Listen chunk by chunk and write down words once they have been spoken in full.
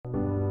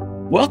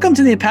Welcome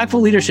to the Impactful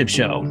Leadership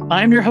Show.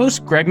 I'm your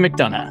host, Greg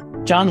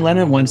McDonough. John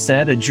Lennon once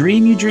said, "A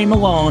dream you dream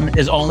alone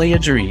is only a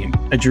dream.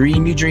 A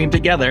dream you dream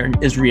together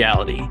is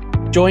reality."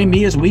 Join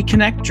me as we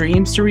connect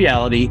dreams to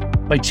reality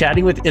by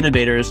chatting with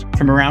innovators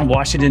from around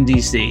Washington,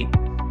 D.C.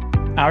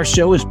 Our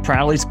show is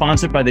proudly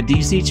sponsored by the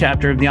D.C.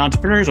 chapter of the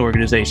Entrepreneurs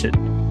Organization.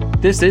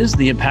 This is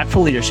the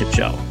Impactful Leadership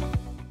Show.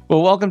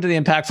 Well, welcome to the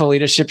Impactful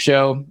Leadership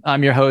Show.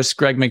 I'm your host,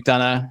 Greg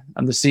McDonough.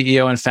 I'm the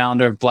CEO and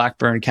founder of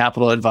Blackburn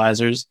Capital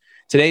Advisors.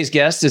 Today's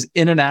guest is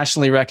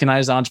internationally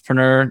recognized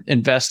entrepreneur,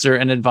 investor,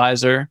 and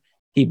advisor.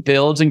 He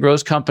builds and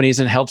grows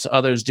companies and helps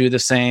others do the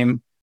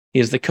same.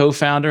 He is the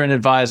co-founder and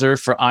advisor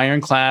for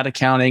Ironclad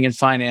Accounting and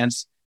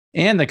Finance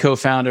and the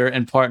co-founder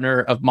and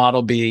partner of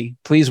Model B.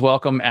 Please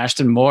welcome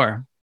Ashtan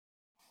Moore.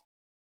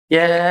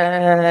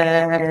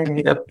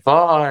 Yay!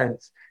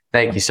 Applause.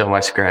 Thank you so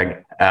much,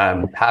 Greg.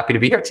 Happy to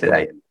be here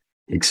today.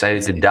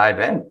 Excited to dive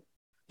in.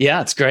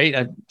 Yeah, it's great.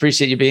 I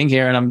appreciate you being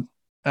here. And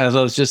as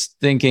I was just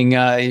thinking,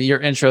 your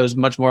intro is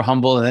much more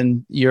humble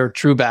than your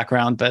true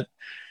background, but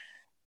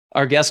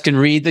our guests can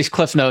read the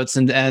cliff notes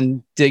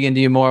and dig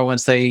into you more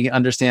once they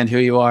understand who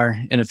you are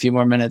in a few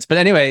more minutes. But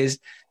anyways,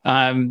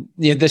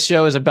 this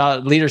show is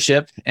about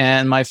leadership.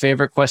 And my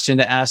favorite question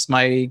to ask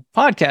my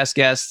podcast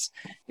guests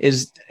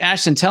is,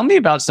 Ashtan, tell me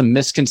about some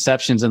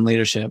misconceptions in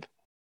leadership.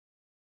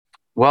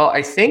 Well,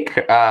 I think,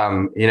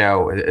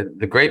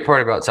 the great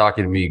part about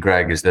talking to me,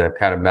 Greg, is that I've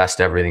kind of messed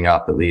everything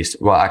up, at least.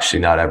 Well, actually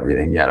not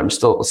everything yet. I'm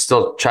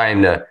still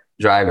trying to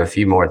drive a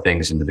few more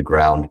things into the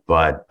ground.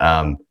 But,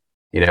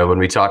 when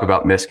we talk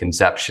about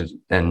misconceptions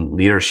and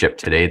leadership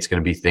today, it's going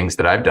to be things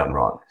that I've done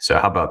wrong. So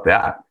how about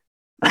that?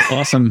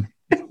 Awesome.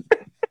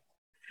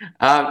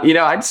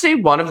 I'd say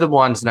one of the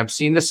ones, and I've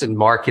seen this in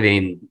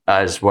marketing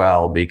as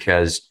well,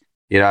 because,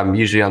 I'm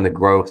usually on the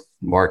growth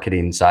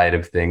marketing side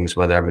of things,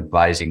 whether I'm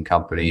advising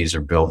companies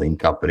or building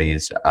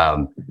companies.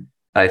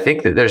 I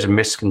think that there's a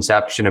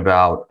misconception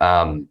about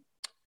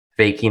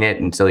faking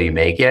it until you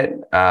make it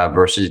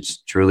versus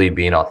truly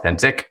being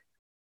authentic.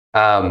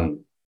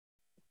 One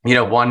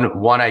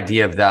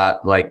idea of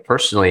that, like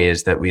personally,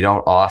 is that we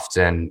don't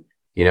often,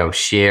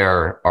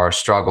 share our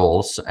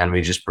struggles and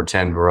we just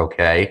pretend we're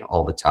okay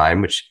all the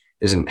time, which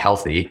isn't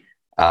healthy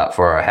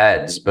for our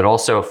heads, but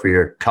also for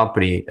your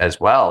company as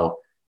well.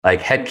 Like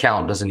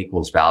headcount doesn't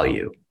equals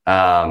value.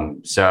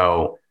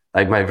 So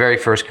like my very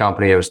first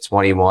company, I was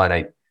 21.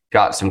 I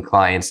got some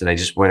clients and I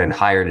just went and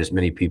hired as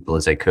many people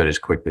as I could, as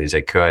quickly as I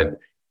could,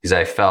 because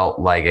I felt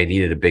like I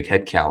needed a big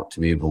headcount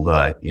to be able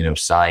to,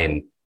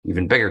 sign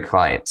even bigger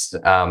clients.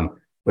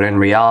 But in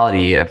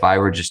reality, if I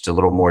were just a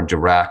little more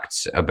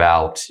direct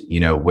about,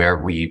 where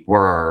we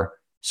were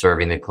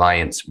serving the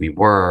clients we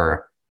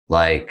were,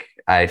 like,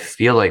 I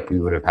feel like we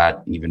would have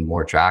had even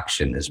more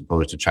traction as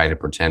opposed to trying to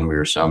pretend we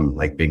were some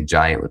like big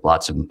giant with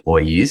lots of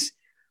employees.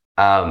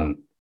 One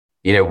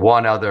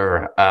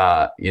other,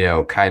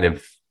 kind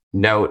of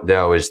note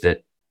though, is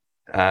that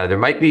there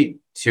might be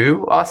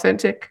too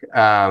authentic.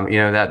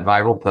 That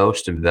viral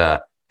post of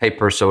the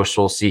hyper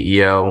social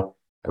CEO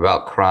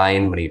about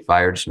crying when he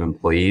fired some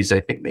employees.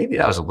 I think maybe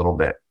that was a little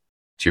bit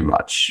too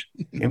much.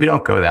 Maybe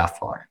don't go that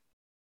far.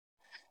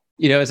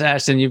 It's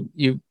Ashtan,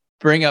 you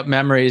bring up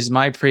memories.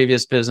 My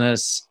previous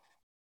business,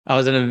 I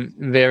was in a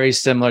very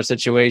similar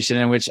situation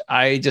in which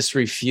I just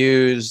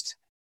refused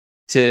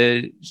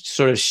to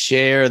sort of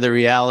share the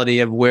reality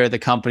of where the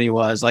company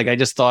was. Like, I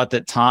just thought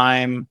that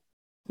time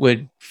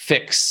would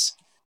fix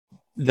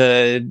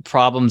the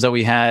problems that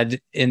we had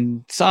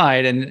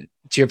inside. And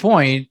to your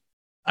point,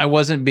 I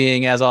wasn't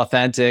being as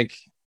authentic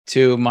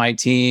to my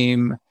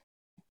team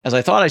as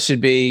I thought I should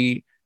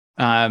be.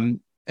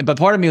 But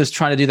part of me was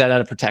trying to do that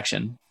out of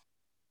protection.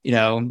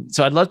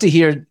 So I'd love to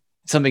hear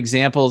some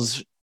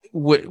examples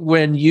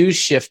when you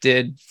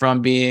shifted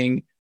from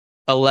being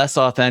a less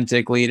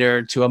authentic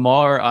leader to a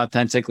more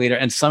authentic leader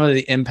and some of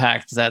the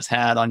impact that's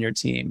had on your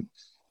team.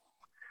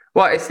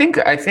 Well, I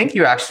think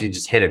you actually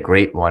just hit a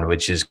great one,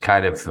 which is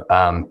kind of,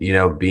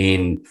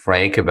 being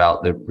frank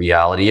about the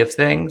reality of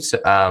things.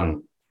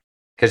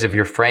 Because if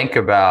you're frank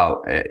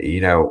about,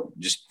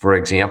 just for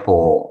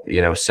example,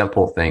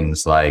 simple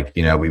things like,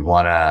 we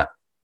want to,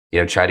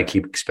 try to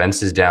keep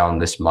expenses down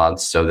this month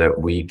so that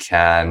we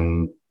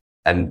can,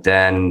 and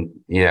then,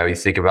 you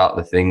think about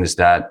the things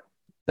that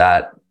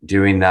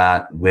doing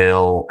that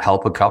will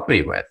help a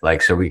company with,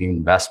 like, so we can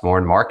invest more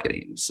in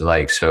marketing. So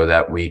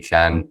that we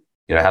can,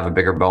 have a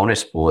bigger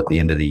bonus pool at the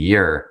end of the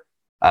year.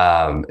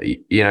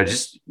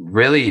 Just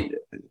really,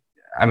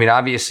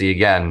 obviously,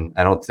 again,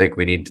 I don't think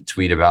we need to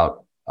tweet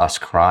about us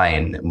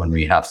crying when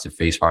we have to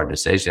face hard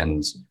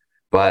decisions,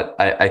 but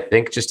I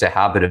think just a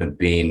habit of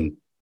being,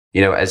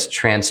 as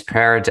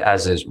transparent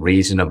as is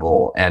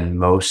reasonable in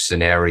most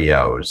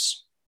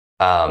scenarios,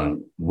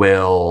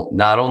 will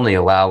not only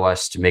allow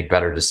us to make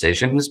better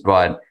decisions,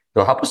 but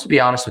they'll help us to be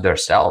honest with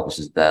ourselves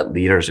as the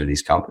leaders of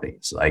these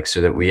companies, like,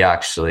 so that we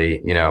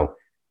actually,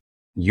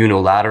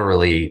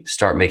 unilaterally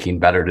start making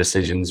better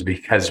decisions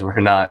because we're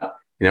not,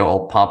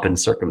 all pomp and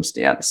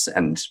circumstance.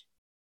 And,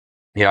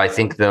 I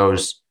think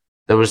those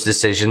those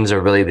decisions are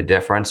really the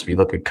difference. If you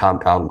look at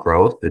compound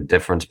growth, the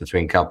difference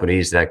between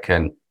companies that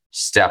can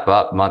step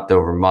up month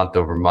over month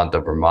over month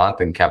over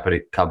month, and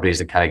companies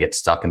that kind of get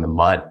stuck in the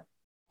mud.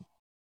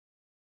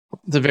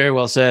 It's a very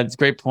well said. It's a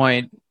great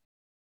point.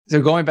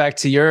 So going back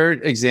to your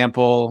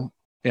example,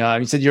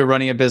 you said you were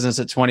running a business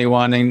at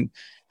 21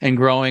 and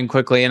growing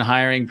quickly and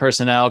hiring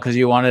personnel because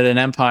you wanted an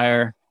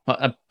empire.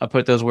 Well, I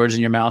put those words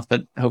in your mouth,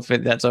 but hopefully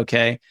that's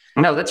okay.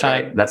 No, that's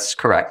right. That's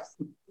correct.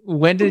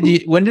 When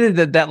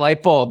did that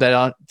light bulb, that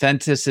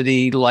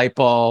authenticity light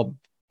bulb,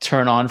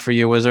 turn on for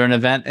you? Was there an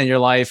event in your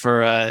life,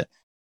 or a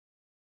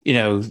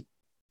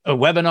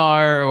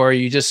webinar, or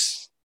you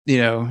just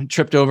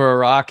tripped over a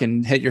rock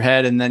and hit your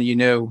head and then you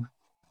knew?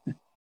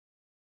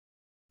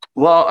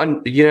 Well,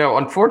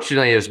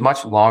 unfortunately, it was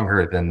much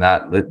longer than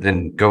that,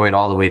 than going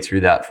all the way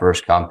through that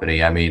first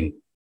company. I mean,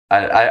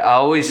 I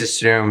always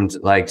assumed,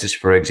 like, just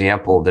for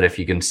example, that if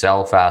you can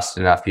sell fast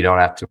enough, you don't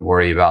have to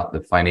worry about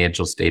the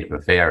financial state of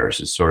affairs.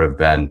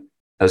 That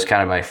was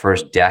kind of my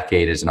first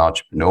decade as an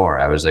entrepreneur.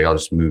 I was like, I'll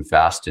just move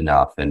fast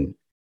enough. And,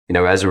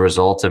 as a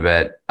result of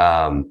it,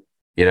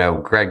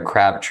 Greg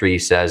Crabtree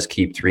says,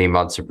 keep 3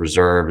 months of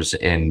reserves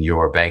in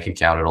your bank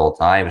account at all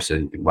times so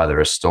you can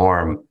weather a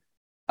storm.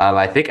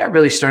 I think I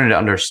really started to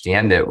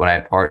understand it when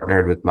I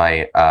partnered with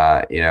my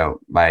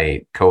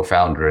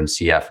co-founder and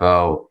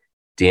CFO,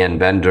 Dan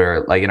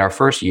Bender. Like, in our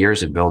first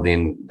years of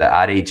building the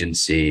ad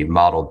agency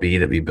Model B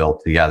that we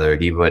built together,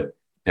 he would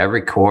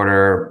every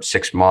quarter,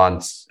 6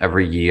 months,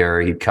 every year,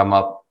 he'd come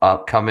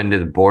into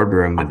the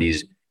boardroom with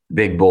these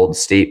big, bold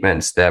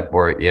statements that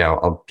were,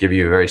 I'll give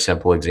you a very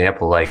simple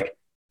example. Like,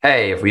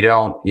 hey, if we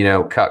don't,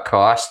 cut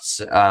costs,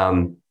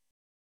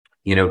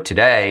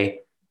 today,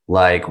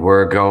 like,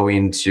 we're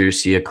going to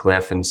see a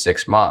cliff in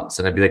 6 months.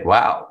 And I'd be like,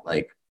 wow,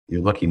 like,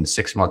 you're looking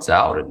 6 months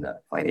out in the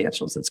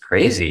financials. That's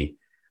crazy.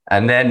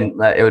 And then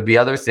it would be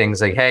other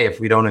things like, hey, if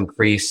we don't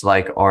increase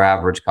like our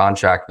average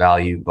contract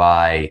value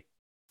by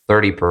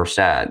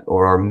 30%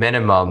 or our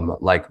minimum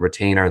like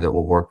retainer that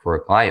we'll work for a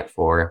client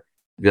for,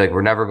 be like,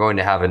 we're never going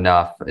to have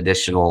enough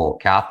additional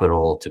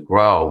capital to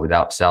grow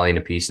without selling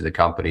a piece of the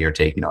company or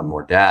taking on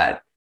more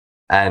debt.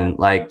 And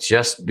like,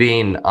 just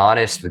being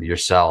honest with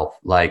yourself,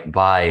 like,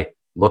 by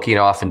looking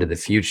off into the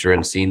future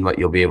and seeing what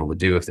you'll be able to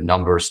do if the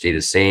numbers stay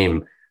the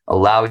same,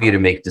 allow you to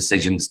make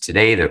decisions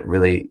today that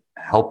really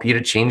help you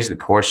to change the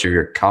course of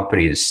your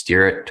company to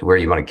steer it to where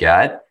you want to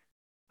get.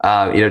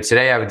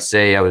 Today I would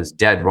say I was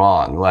dead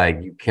wrong.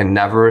 Like, you can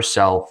never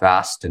sell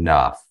fast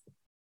enough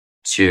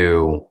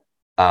to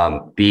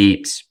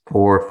beat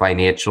poor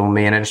financial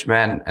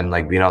management and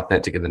like being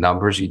authentic in the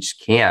numbers. You just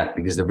can't,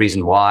 because the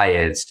reason why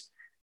is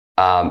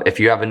if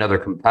you have another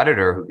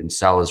competitor who can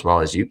sell as well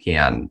as you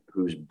can,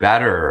 who's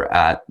better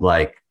at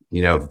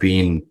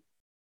being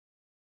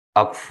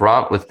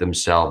upfront with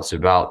themselves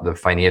about the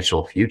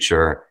financial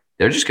future,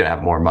 they're just going to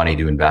have more money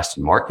to invest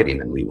in marketing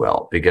than we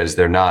will, because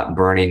they're not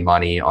burning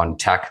money on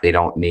tech they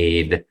don't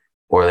need,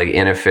 or like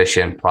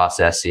inefficient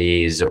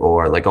processes,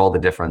 or like all the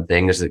different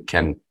things that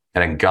can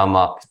kind of gum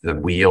up the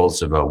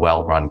wheels of a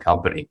well-run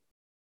company.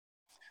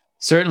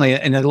 Certainly.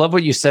 And I love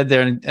what you said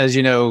there. And as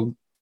you know,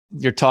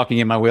 you're talking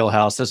in my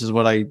wheelhouse. This is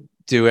what I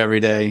do every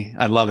day.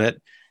 I love it.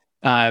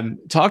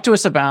 Talk to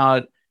us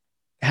about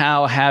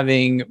how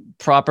having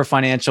proper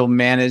financial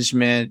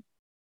management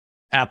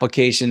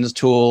applications,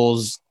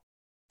 tools,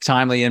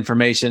 timely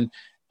information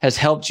has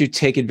helped you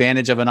take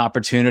advantage of an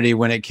opportunity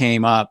when it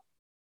came up.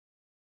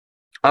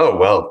 Oh,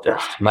 well,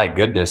 my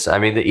goodness. I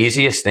mean, the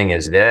easiest thing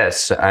is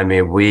this. I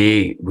mean,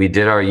 we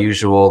did our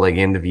usual like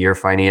end of year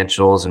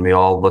financials, and we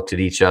all looked at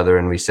each other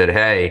and we said,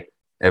 hey,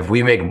 if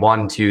we make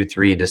 1, 2,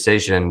 3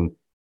 decision,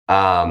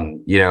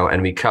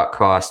 and we cut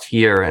cost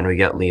here and we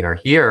get leaner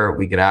here,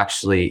 we can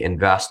actually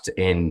invest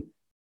in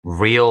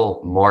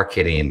real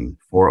marketing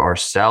for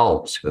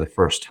ourselves for the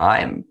first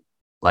time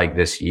like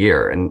this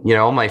year. And,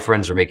 all my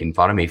friends are making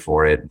fun of me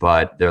for it,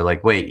 but they're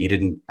like, wait, you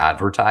didn't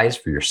advertise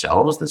for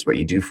yourselves? That's what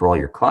you do for all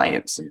your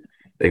clients.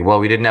 Like, well,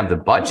 we didn't have the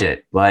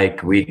budget.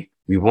 Like we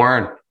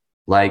weren't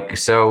like,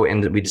 so,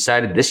 and we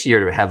decided this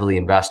year to heavily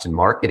invest in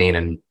marketing,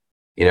 and,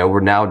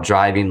 we're now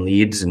driving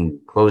leads and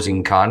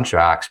closing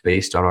contracts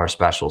based on our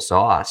special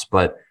sauce.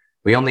 But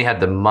we only had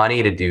the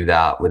money to do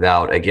that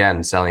without,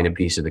 again, selling a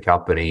piece of the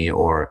company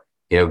or,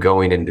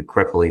 going into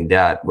crippling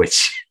debt,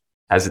 which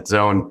has its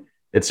own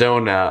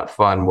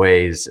fun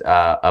ways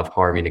of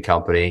harming a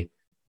company.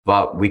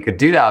 But we could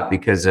do that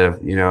because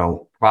of,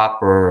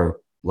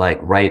 proper, like,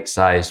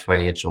 right-sized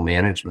financial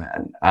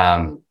management.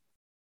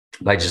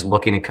 By just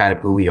looking at kind of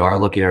who we are,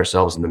 looking at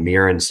ourselves in the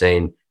mirror and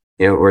saying,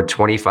 we're a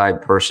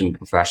 25-person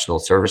professional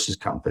services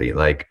company.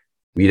 Like,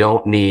 we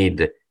don't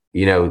need,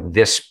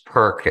 this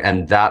perk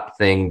and that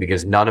thing,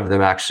 because none of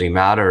them actually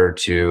matter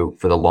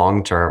for the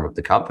long term of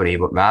the company.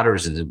 What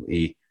matters is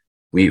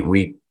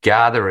we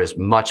gather as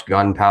much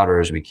gunpowder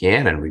as we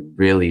can, and we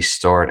really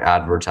start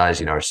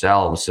advertising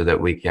ourselves so that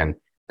we can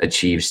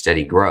achieve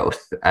steady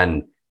growth.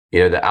 And,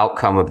 the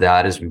outcome of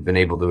that is we've been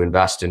able to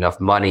invest enough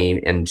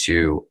money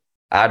into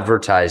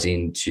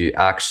advertising to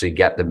actually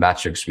get the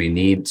metrics we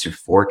need to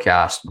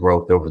forecast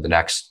growth over the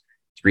next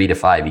 3 to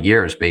 5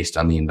 years based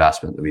on the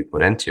investment that we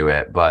put into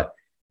it. But,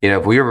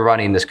 if we were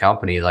running this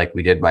company like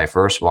we did my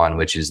first one,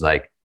 which is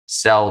like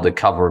sell to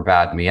cover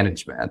bad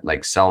management,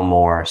 like sell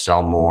more,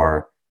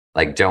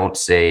 like don't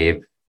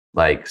save,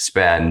 like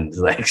spend,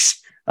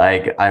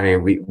 I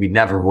mean, we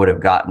never would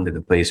have gotten to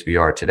the place we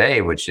are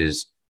today, which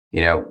is,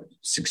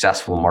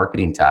 successful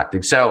marketing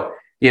tactics. So,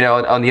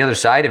 on the other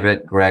side of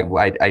it, Greg,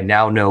 I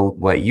now know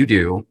what you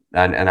do.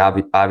 And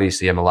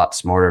obviously I'm a lot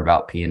smarter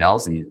about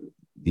P&Ls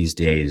these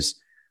days.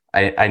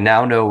 I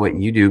now know what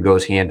you do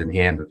goes hand in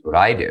hand with what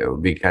I do,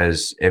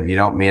 because if you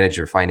don't manage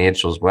your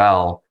financials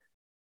well,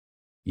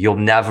 you'll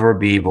never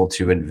be able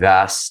to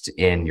invest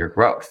in your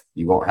growth.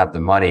 You won't have the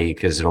money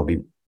because it'll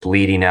be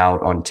bleeding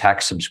out on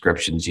tech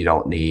subscriptions you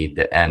don't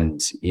need,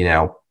 and,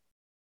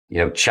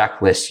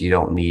 checklists you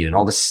don't need, and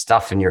all this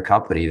stuff in your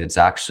company that's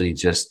actually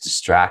just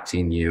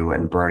distracting you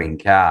and burning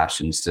cash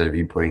instead of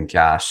you putting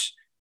cash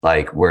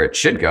like where it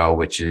should go,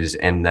 which is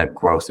in the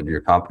growth of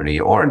your company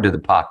or into the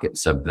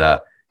pockets of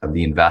the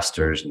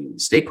investors and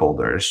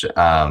stakeholders,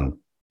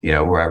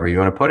 wherever you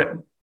want to put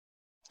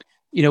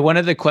it. One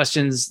of the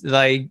questions that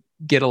I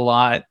get a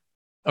lot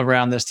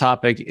around this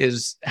topic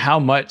is, how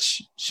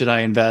much should I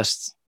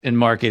invest in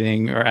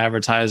marketing or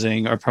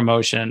advertising or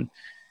promotion?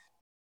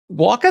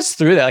 Walk us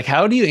through that. Like,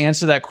 how do you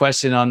answer that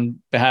question on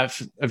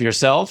behalf of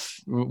yourself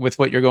with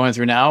what you're going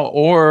through now,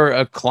 or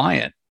a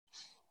client?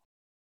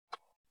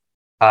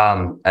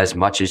 As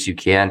much as you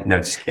can. No,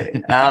 just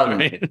kidding.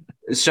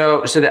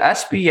 So the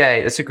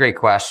SBA, that's a great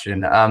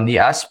question. The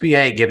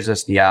SBA gives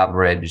us the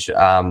average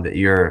that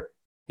your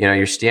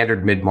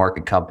standard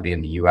mid-market company in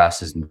the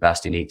US is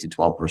investing 8 to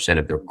 12%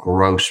 of their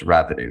gross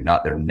revenue,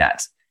 not their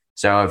net.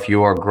 So if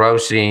you're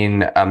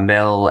grossing $1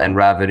 million in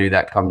revenue,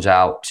 that comes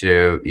out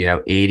to,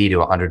 80 to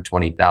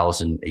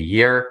 120,000 a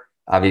year.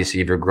 Obviously,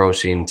 if you're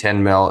grossing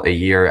 10 mil a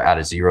year, add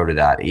a zero to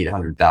that,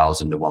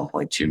 800,000 to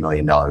 $1.2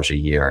 million a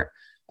year.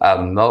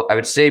 I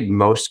would say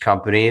most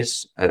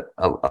companies,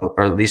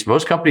 or at least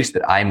most companies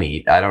that I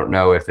meet, I don't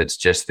know if it's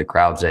just the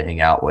crowds I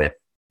hang out with,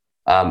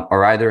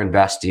 are either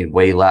investing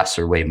way less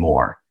or way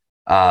more.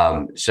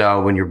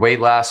 So when you're way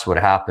less, what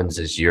happens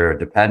is you're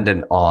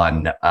dependent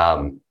on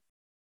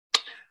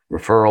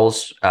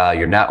referrals,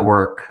 your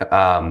network.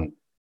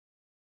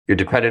 You're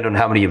dependent on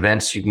how many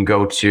events you can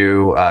go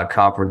to,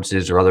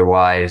 conferences or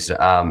otherwise,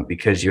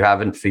 because you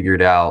haven't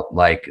figured out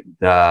like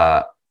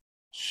the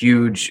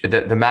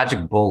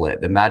magic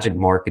bullet, the magic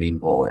marketing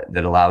bullet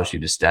that allows you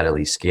to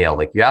steadily scale.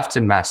 Like, you have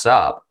to mess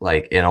up,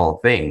 like, in all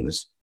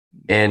things,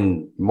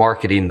 in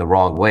marketing the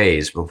wrong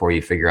ways before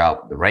you figure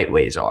out what the right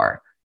ways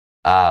are.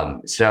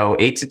 So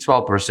 8 to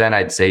 12%,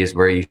 I'd say, is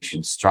where you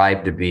should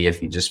strive to be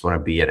if you just want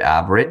to be at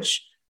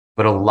average.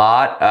 But a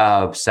lot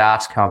of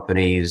SaaS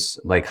companies,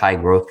 like high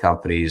growth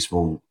companies,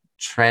 will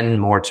trend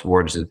more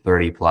towards the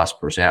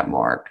 30+%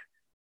 mark.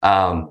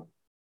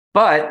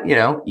 But,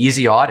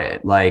 easy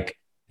audit, like,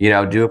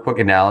 do a quick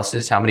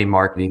analysis. How many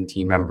marketing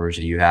team members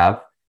do you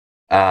have?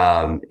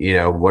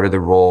 What are the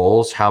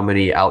roles? How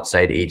many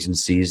outside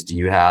agencies do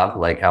you have?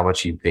 Like, how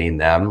much are you paying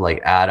them?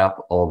 Like, add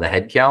up all the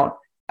headcount,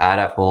 add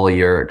up all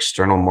your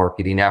external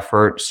marketing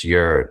efforts,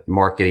 your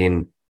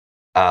marketing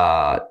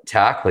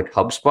tech, like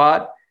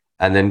HubSpot,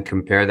 and then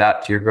compare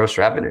that to your gross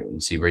revenue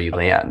and see where you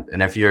land.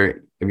 And if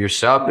you're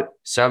sub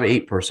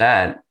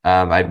 8%,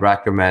 I'd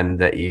recommend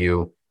that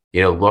you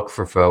look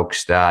for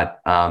folks that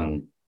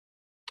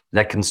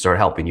can start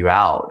helping you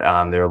out.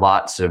 There are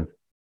lots of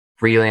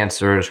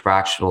freelancers,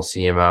 fractional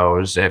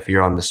CMOs. If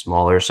you're on the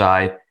smaller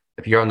side,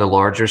 if you're on the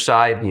larger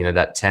side,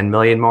 that 10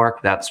 million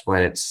mark, that's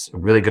when it's a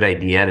really good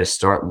idea to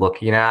start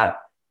looking at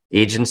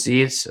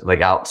agencies,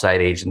 like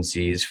outside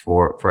agencies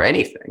for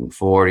anything,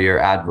 for your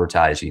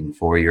advertising,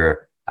 for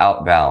your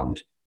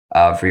outbound,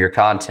 for your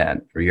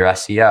content, for your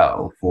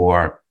SEO,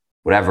 for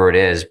whatever it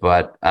is.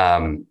 But,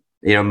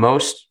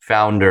 most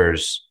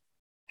founders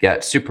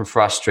get super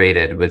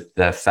frustrated with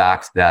the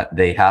fact that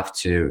they have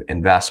to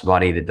invest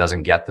money that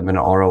doesn't get them an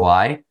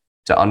ROI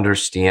to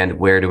understand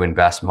where to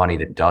invest money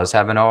that does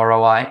have an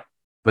ROI.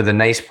 But the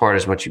nice part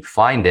is, once you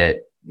find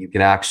it, you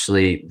can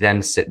actually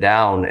then sit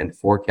down and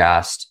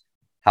forecast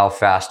how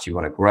fast you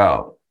want to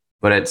grow.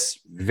 But it's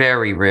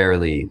very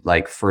rarely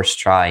like first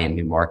try a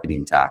new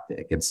marketing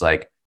tactic. It's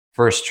like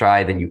first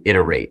try, then you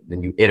iterate,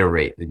 then you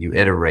iterate, then you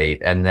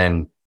iterate. And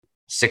then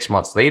 6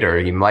 months later,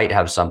 you might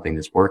have something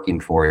that's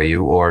working for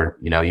you, or,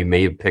 you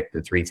may have picked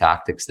the 3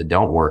 tactics that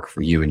don't work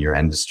for you in your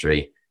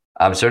industry.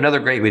 So another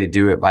great way to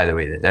do it, by the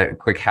way, that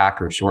quick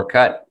hack or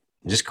shortcut,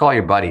 just call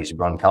your buddies who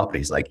run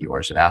companies like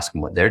yours and ask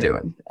them what they're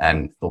doing,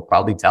 and they'll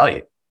probably tell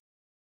you.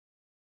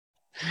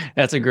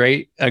 That's a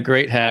great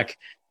hack.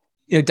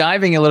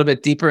 Diving a little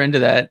bit deeper into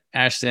that,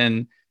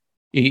 Ashtan,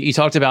 you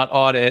talked about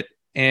audit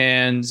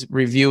and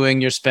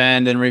reviewing your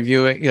spend and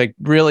reviewing, like,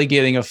 really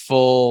getting a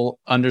full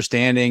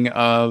understanding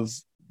of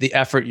the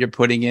effort you're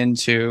putting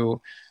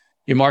into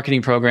your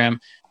marketing program.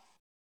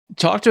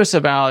 Talk to us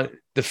about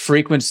the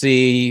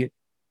frequency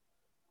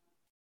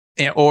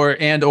or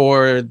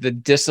the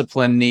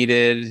discipline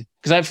needed,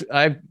 because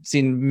I've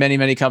seen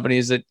many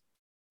companies that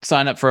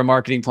sign up for a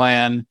marketing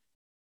plan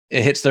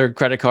it hits their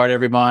credit card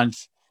every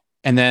month,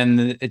 and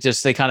then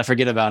they kind of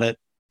forget about it.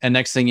 And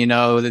next thing you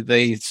know, that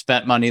they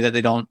spent money that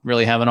they don't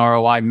really have an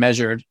ROI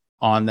measured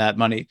on that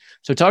money.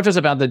 So talk to us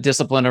about the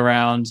discipline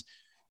around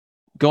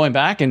going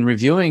back and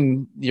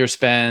reviewing your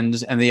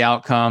spends and the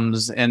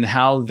outcomes and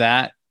how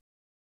that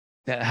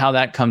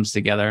comes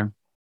together.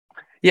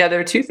 Yeah, there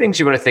are two things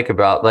you want to think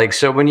about. Like,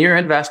 so when you're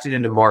investing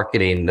into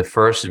marketing, the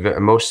first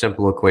most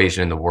simple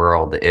equation in the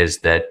world is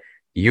that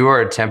you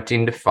are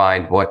attempting to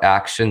find what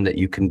action that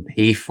you can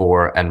pay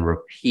for and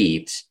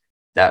repeat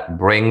that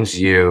brings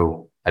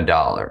you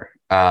 $1,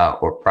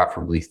 or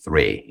preferably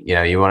 3.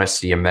 You want to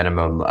see a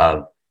minimum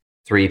of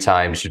 3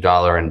 times your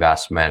dollar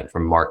investment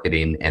from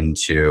marketing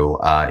into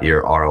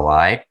your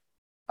ROI.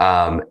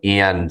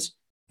 And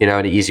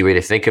an easy way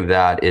to think of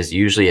that is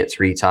usually at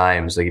 3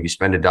 times. Like if you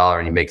spend $1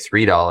 and you make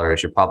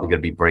 $3, you're probably going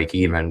to be break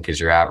even because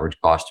your average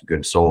cost of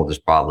goods sold is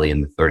probably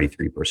in the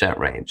 33%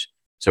 range.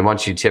 So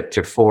once you tip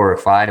to $4 or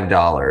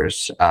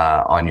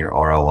 $5 on your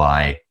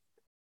ROI,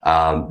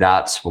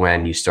 that's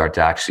when you start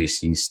to actually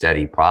see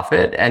steady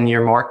profit and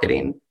your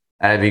marketing.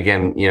 And if you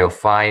can,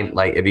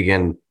 if you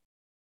can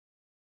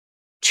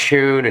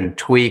tune and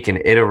tweak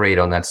and iterate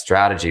on that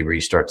strategy where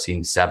you start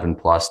seeing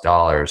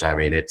 $7+ I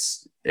mean,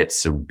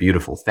 it's a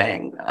beautiful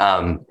thing.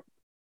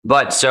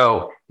 But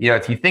so,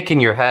 if you think in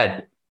your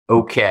head,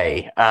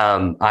 okay,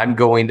 I'm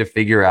going to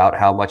figure out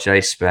how much I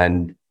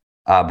spend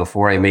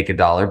before I make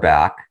 $1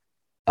 back.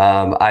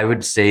 I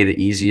would say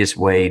the easiest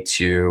way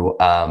to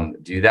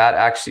do that,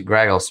 actually,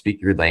 Greg, I'll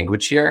speak your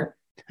language here,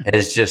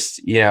 is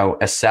just,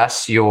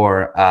 assess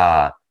your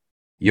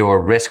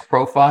risk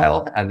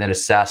profile and then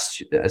assess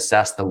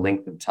the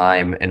length of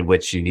time in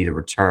which you need a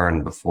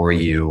return before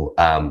you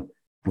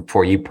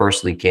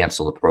personally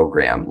cancel the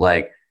program.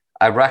 Like,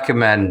 I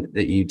recommend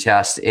that you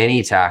test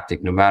any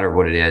tactic, no matter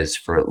what it is,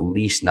 for at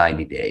least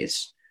 90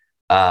 days.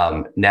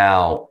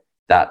 Now,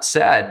 that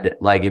said,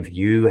 like if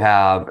you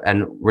have,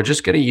 and we're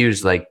just going to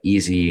use like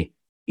easy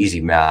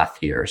math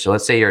here. So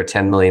let's say you're a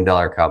 $10 million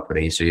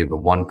company. So you have a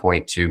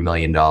 $1.2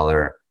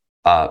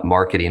 million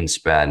marketing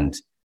spend.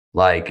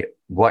 Like,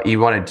 what you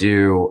want to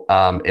do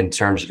in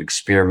terms of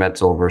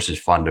experimental versus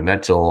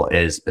fundamental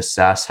is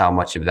assess how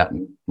much of that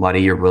money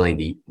you're willing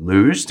to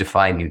lose to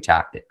find new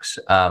tactics.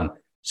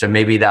 So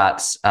maybe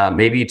that's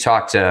maybe you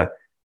talk to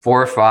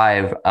 4 or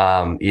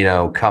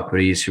 5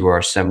 companies who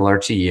are similar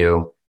to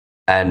you,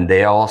 and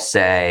they all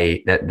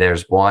say that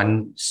there's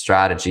one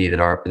strategy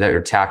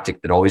or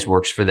tactic that always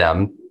works for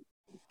them.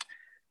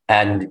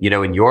 And,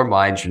 in your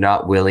mind, you're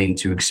not willing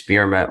to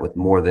experiment with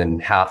more than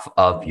half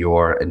of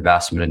your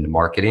investment into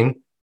marketing.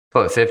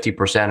 Put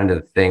 50% into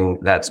the thing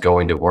that's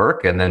going to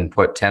work, and then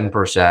put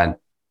 10%,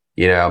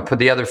 put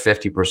the other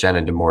 50%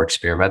 into more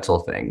experimental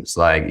things.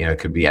 Like, it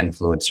could be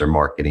influencer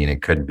marketing.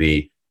 It could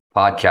be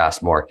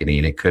podcast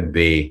marketing. It could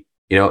be,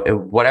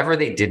 whatever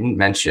they didn't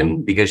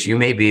mention, because you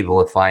may be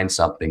able to find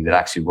something that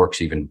actually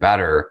works even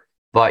better,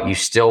 but you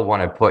still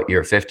want to put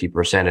your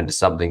 50% into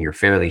something you're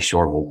fairly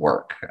sure will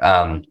work.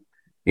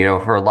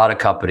 For a lot of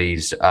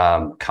companies,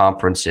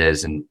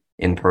 conferences and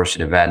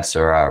in-person events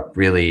are a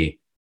really,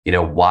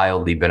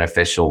 wildly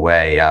beneficial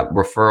way.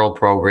 Referral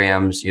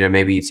programs,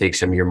 maybe you take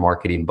some of your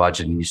marketing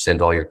budget and you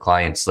send all your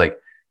clients like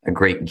a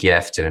great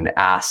gift and an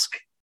ask,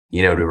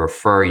 to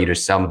refer you to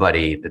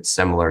somebody that's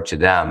similar to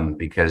them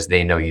because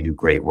they know you do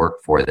great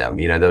work for them.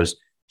 Those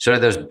sort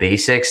of those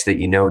basics that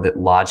that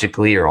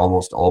logically are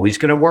almost always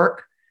going to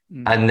work.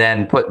 And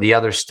then put the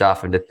other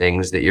stuff into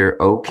things that you're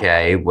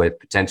okay with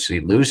potentially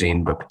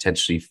losing, but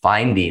potentially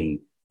finding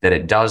that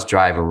it does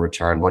drive a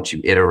return once you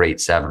iterate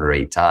 7 or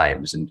 8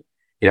 times. And,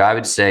 I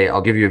would say,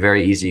 I'll give you a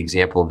very easy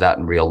example of that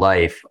in real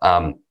life.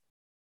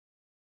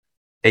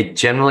 It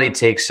generally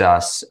takes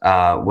us,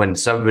 when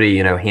somebody,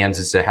 hands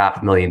us a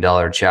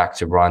 $500,000 check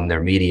to run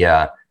their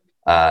media,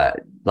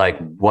 like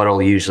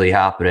what'll usually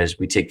happen is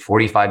we take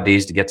 45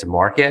 days to get to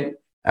market.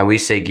 And we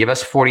say, give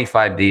us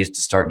 45 days to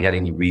start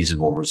getting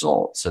reasonable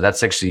results. So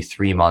that's actually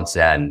 3 months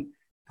in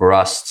for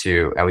us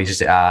and we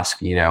just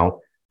ask,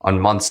 on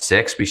month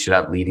 6, we should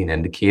have leading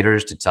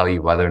indicators to tell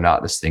you whether or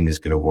not this thing is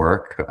going to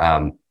work.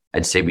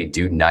 I'd say we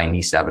do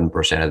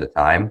 97% of the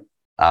time.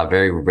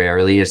 Very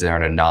rarely is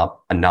there an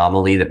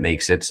anomaly that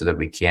makes it so that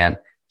we can't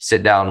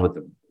sit down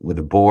with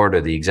the board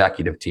or the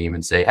executive team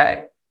and say,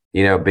 hey,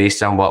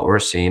 based on what we're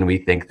seeing, we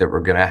think that we're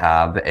going to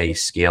have a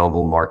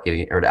scalable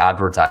marketing or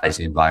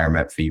advertising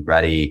environment for you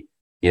ready.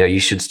 You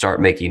should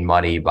start making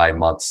money by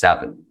month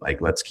 7.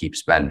 Like, let's keep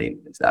spending,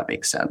 if that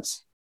makes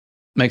sense.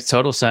 Makes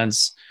total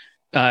sense.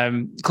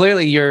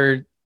 Clearly,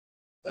 you're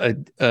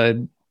a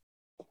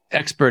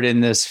expert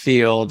in this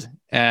field,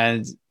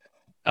 and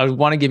I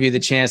want to give you the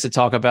chance to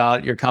talk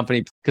about your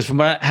company, because from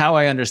how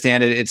I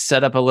understand it, it's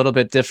set up a little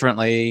bit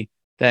differently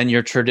than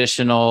your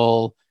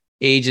traditional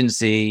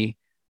agency.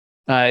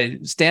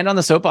 Stand on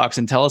the soapbox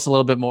and tell us a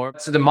little bit more.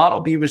 So the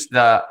Model B was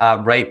the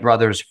Wright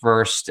brothers'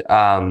 first,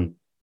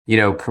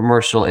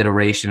 commercial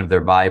iteration of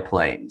their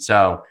biplane.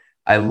 So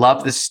I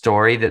love the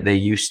story that they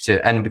used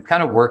to, and we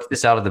kind of worked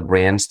this out of the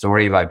brand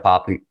story by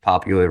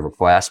popular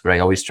request, but I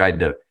always tried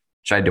to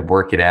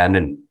work it in.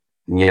 And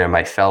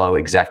my fellow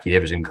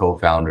executives and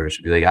co-founders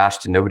would be like,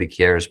 Ashton, nobody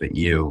cares but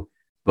you.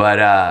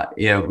 But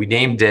we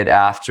named it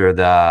after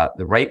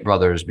the Wright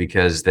brothers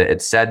because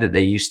it said that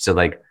they used to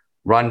like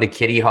run to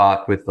Kitty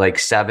Hawk with like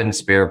 7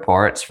 spare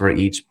parts for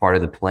each part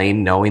of the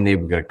plane, knowing they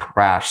were going to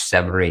crash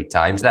 7 or 8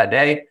 times that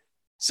day.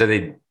 So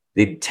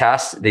they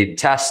test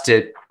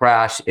it,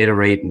 crash,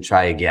 iterate, and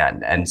try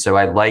again. And so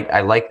I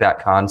like that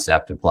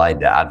concept applied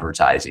to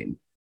advertising.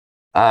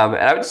 And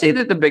I would say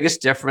that the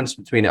biggest difference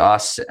between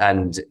us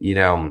and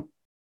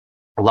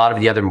a lot of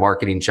the other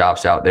marketing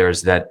shops out there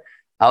is that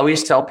I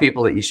always tell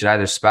people that you should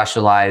either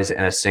specialize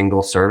in a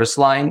single service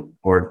line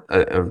or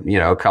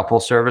a couple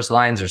service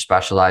lines, or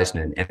specialize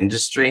in an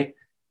industry.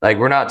 Like,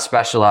 we're not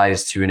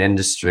specialized to an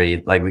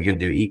industry. Like, we can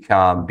do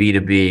e-com,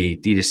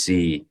 B2B,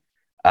 D2C,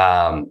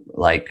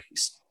 like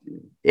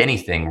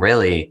anything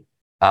really,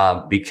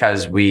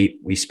 because we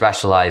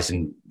specialize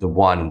in the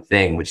one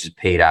thing, which is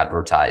paid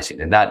advertising.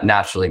 And that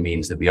naturally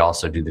means that we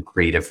also do the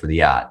creative for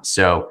the ad.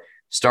 So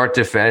start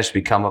to finish,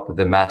 we come up with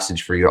a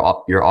message for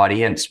your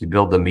audience. We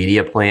build the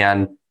media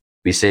plan.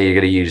 We say you're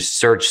going to use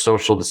search,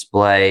 social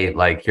display,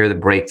 like here are the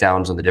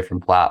breakdowns on the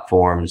different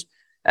platforms.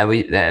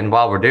 And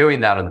while we're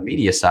doing that on the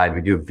media side,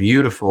 we do a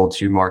beautiful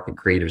 2-market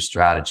creative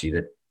strategy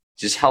that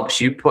just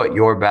helps you put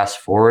your best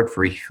forward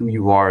for who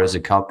you are as a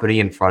company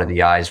in front of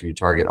the eyes of your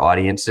target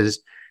audiences.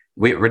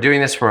 We're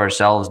doing this for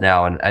ourselves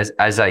now. And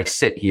as I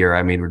sit here,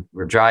 I mean,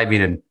 we're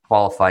driving a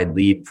qualified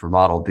lead for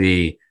Model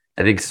B.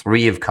 I think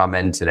 3 have come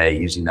in today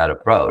using that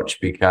approach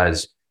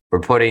because we're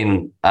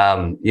putting,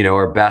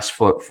 our best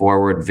foot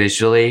forward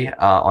visually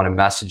on a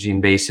messaging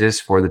basis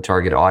for the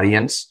target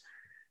audience.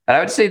 And I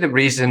would say the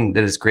reason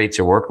that it's great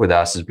to work with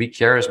us is we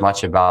care as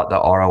much about the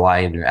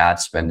ROI in your ad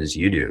spend as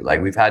you do.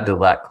 Like, we've had to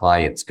let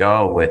clients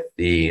go with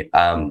the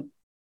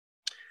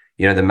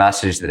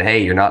message that,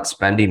 hey, you're not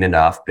spending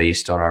enough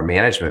based on our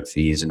management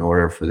fees in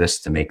order for this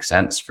to make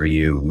sense for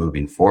you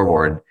moving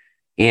forward.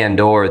 And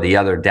or the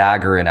other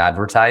dagger in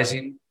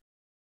advertising.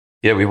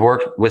 We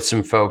worked with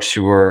some folks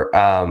who were,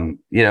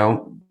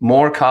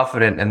 more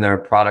confident in their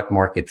product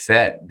market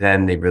fit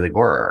than they really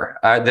were,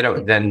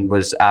 than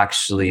was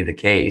actually the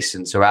case.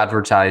 And so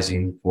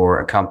advertising for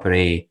a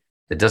company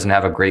that doesn't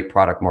have a great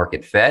product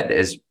market fit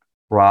is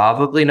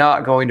probably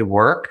not going to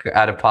work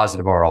at a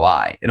positive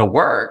ROI. It'll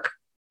work,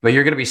 but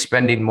you're going to be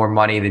spending more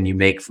money than you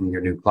make from your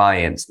new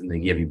clients than they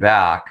give you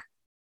back,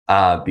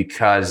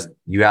 because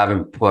you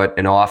haven't put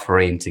an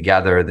offering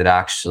together that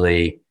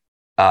actually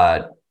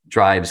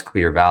drives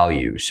clear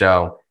value.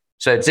 So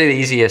I'd say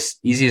the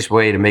easiest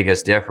way to make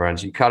us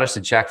different, you cut us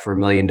a check for $1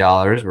 million.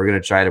 We're going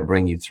to try to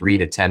bring you $3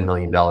 to $10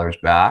 million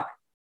back.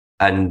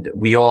 And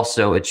we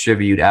also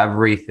attribute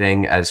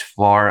everything as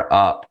far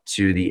up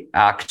to the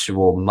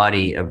actual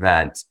money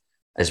event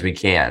as we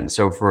can.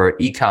 So for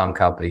e-com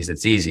companies,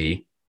 it's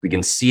easy. We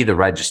can see the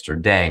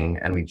registered ding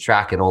and we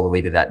track it all the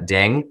way to that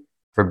ding.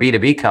 For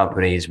B2B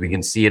companies, we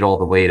can see it all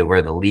the way to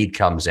where the lead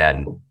comes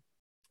in.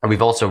 And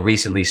we've also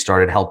recently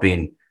started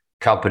helping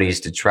companies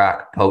to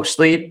track post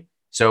lead.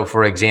 So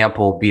for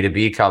example,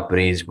 B2B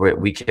companies,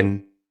 we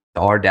can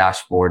our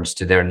dashboards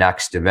to their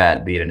next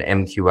event, be it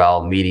an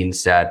MQL, meeting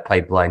set,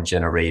 pipeline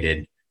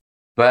generated.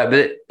 But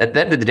at the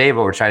end of the day,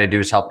 what we're trying to do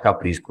is help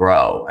companies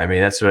grow. I mean,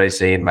 that's what I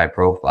say in my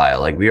profile.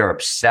 Like, we are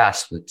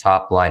obsessed with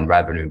top line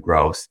revenue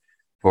growth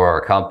for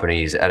our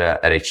companies at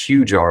a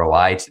huge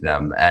ROI to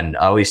them. And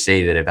I always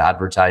say that if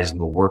advertising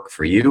will work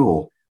for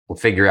you, we'll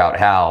figure out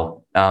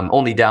how.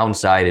 Only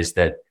downside is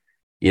that,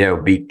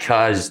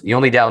 because the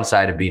only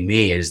downside of being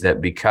me is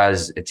that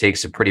because it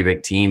takes a pretty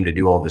big team to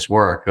do all this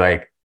work,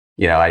 like,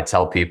 I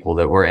tell people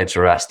that we're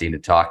interesting to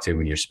talk to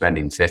when you're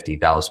spending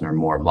 $50,000 or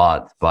more a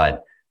month.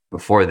 But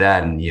before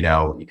then, you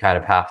kind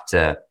of have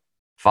to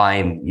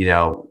find,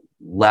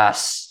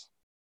 less,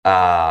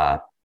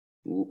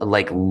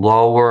 like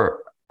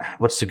lower,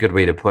 what's a good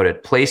way to put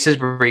it? Places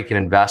where you can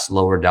invest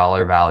lower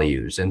dollar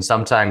values. And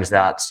sometimes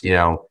that's,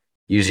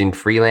 using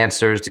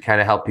freelancers to kind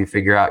of help you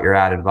figure out your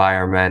ad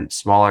environment,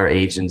 smaller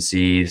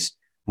agencies,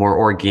 more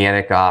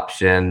organic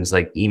options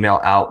like email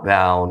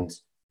outbound,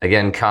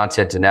 again,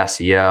 content and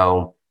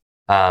SEO.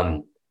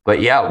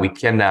 But yeah,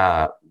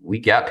 we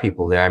get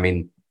people there. I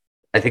mean,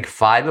 I think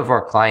 5 of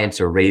our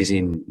clients are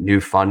raising new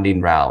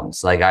funding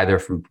rounds, like either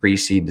from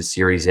pre-seed to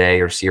Series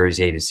A or Series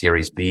A to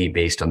Series B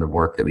based on the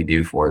work that we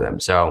do for them.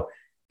 So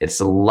it's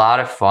a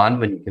lot of fun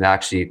when you can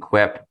actually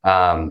equip,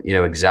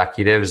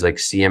 executives like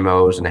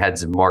CMOs and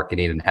heads of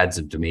marketing and heads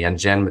of demand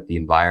gen with the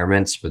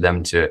environments for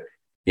them to,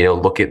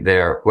 look at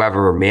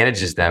whoever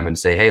manages them and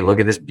say, hey, look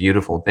at this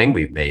beautiful thing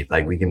we've made.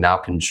 Like, we can now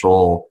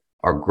control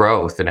our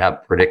growth and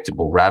have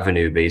predictable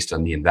revenue based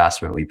on the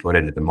investment we put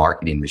into the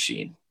marketing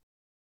machine.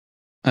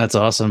 That's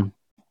awesome.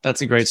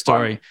 That's a great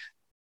story. Fun.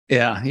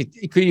 Yeah,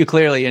 you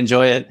clearly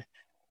enjoy it.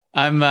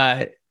 I'm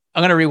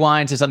going to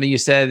rewind to something you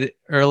said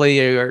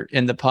earlier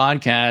in the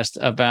podcast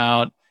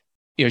about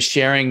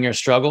sharing your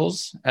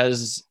struggles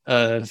as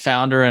a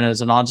founder and as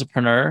an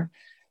entrepreneur.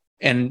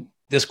 And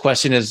this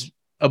question is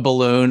a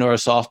balloon or a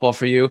softball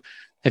for you.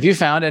 Have you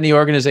found any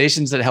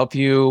organizations that help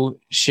you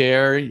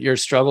share your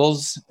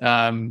struggles?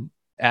 And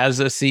as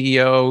a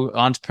CEO,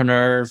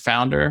 entrepreneur,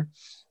 founder?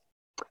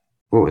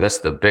 Ooh,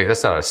 that's not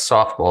a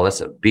softball,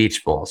 that's a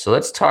beach ball. So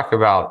let's talk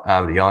about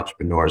the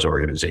Entrepreneurs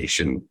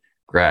Organization,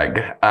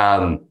 Greg.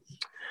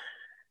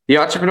 The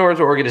Entrepreneurs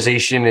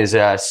Organization is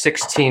a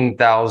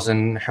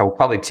 16,000, I'll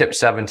probably tip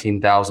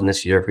 17,000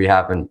 this year if we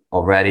haven't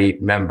already,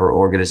 member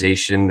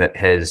organization that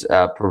has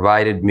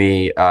provided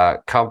me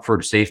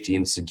comfort, safety,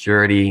 and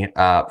security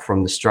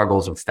from the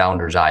struggles of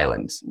Founders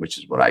Island, which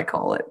is what I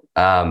call it.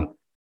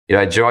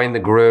 I joined the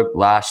group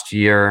last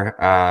year,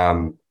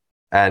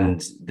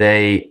 and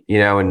they,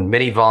 in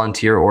many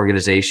volunteer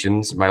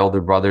organizations, my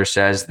older brother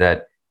says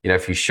that,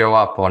 if you show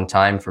up on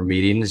time for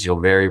meetings,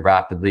 you'll very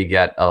rapidly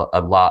get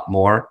a lot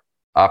more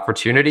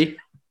opportunity.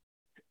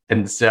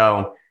 And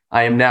so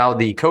I am now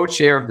the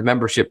co-chair of the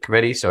membership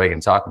committee, so I can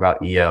talk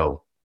about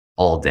EO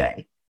all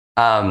day.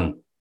 Man,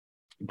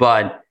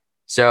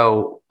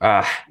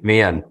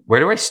 where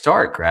do I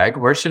start, Greg?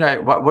 Where should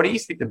what do you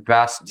think the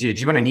best? Do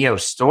you want an EO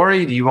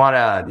story? Do you want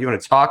to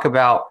talk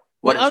about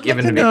what it's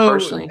given to me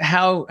personally?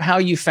 How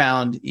you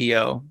found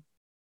EO?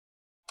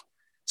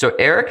 So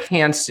Eric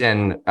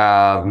Hansen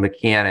of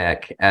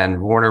Mechanic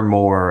and Warner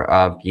Moore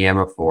of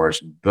Gamma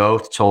Force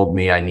both told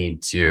me I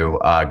need to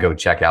go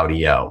check out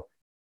EO.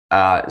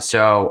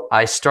 So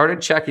I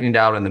started checking it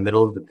out in the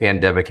middle of the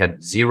pandemic,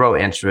 had zero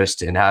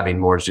interest in having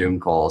more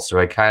Zoom calls. So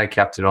I kind of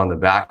kept it on the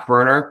back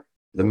burner.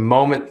 The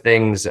moment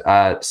things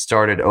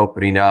started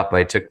opening up,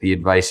 I took the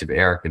advice of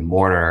Eric and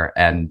Warner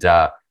and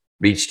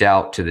reached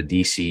out to the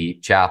DC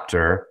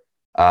chapter.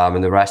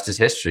 And the rest is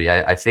history.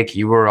 I think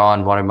you were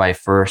on one of my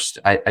first,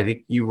 I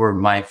think you were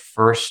my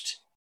first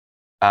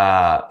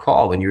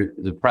call when you were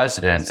the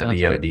president of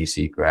the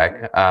EODC,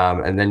 Greg.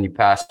 And then you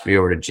passed me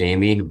over to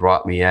Jamie, who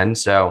brought me in.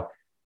 So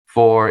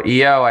for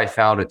EO, I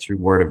found it through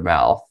word of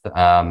mouth.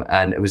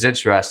 And it was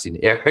interesting.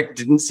 Eric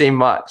didn't say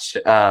much.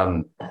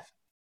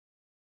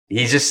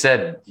 He just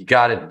said, you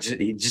got it.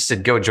 He just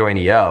said, go join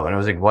EO. And I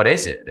was like, what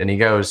is it? And he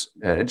goes,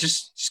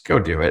 just go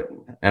do it.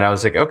 And I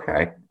was like,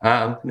 okay,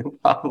 no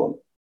problem.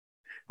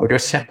 I'll go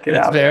check it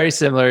out. It's very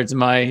similar to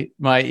my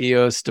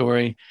EO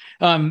story.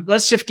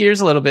 Let's shift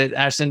gears a little bit,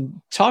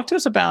 Ashton. Talk to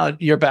us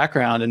about your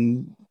background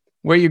and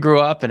where you grew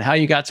up and how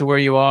you got to where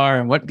you are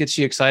and what gets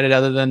you excited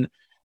other than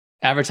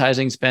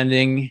advertising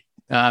spending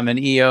and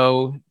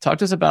EO. Talk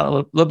to us about a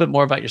little bit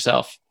more about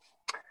yourself.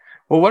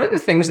 Well, one of the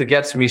things that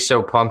gets me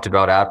so pumped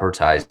about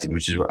advertising,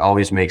 which is what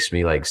always makes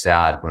me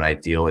sad when I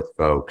deal with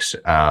folks,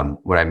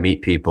 when I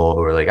meet people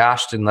who are like,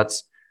 Ashton,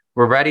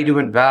 we're ready to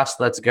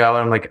invest. Let's go.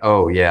 And I'm like,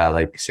 oh yeah,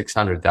 like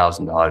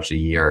 $600,000 a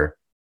year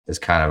is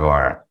kind of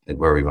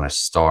where we want to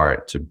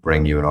start to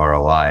bring you an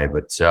ROI.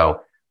 But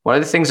so one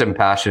of the things I'm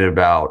passionate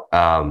about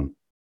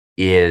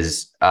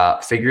is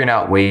figuring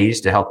out ways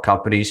to help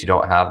companies who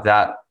don't have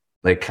that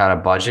kind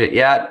of budget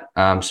yet.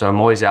 So I'm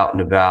always out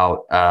and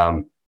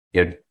about,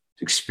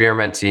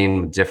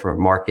 experimenting with different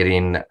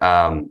marketing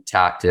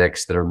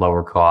tactics that are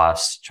lower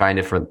costs, trying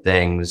different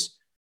things.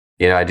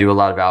 I do a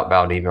lot of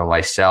outbound email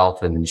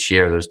myself and then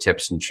share those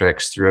tips and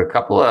tricks through a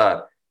couple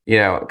of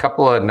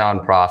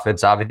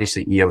nonprofits.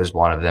 Obviously, EO is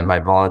one of them. I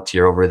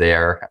volunteer over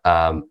there,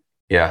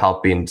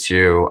 helping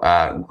to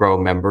grow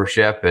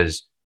membership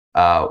is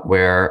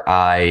where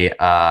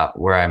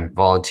I'm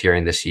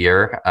volunteering this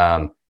year.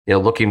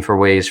 Looking for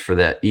ways for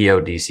the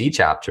EODC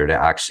chapter to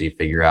actually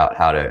figure out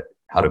how to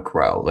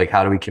grow. Like,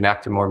 how do we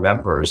connect to more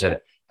members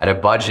at a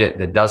budget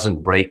that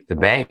doesn't break the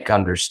bank,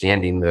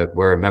 understanding that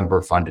we're a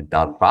member-funded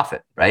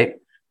nonprofit, right?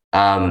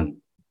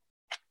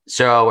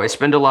 So I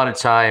spend a lot of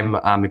time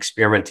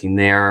experimenting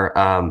there,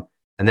 and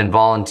then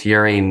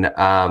volunteering,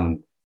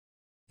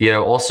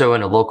 also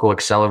in a local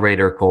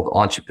accelerator called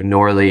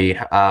Entrepreneurly,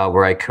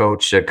 where I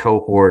coach a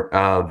cohort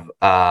of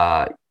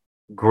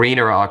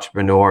greener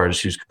entrepreneurs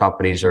whose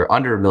companies are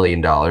under $1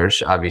 million.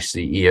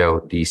 Obviously,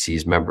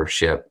 EODC's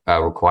membership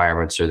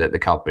requirements are that the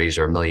companies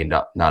are $1 million,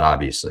 not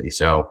obviously.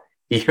 So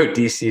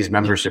EODC's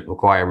membership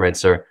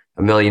requirements are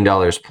 $1 million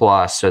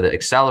plus. So the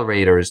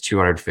accelerator is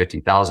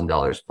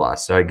 $250,000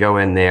 plus. So I go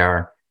in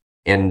there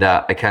and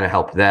I kind of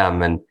help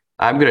them. And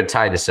I'm going to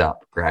tie this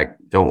up, Greg.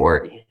 Don't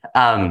worry.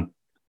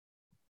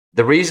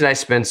 The reason I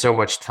spend so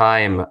much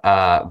time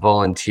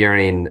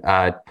volunteering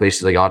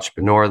places like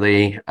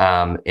Entrepreneurly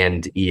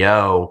and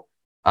EO,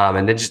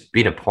 and then just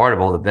being a part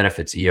of all the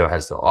benefits EO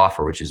has to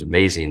offer, which is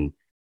amazing,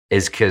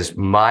 is because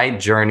my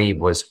journey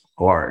was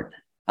hard.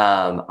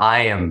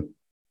 I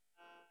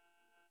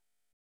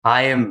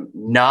am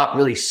not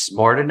really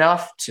smart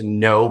enough to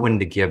know when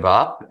to give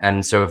up.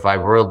 And so if I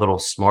were a little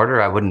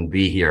smarter, I wouldn't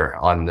be here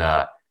on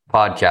the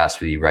podcast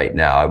with you right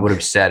now. I would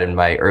have said in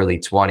my early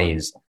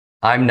 20s,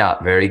 I'm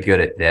not very good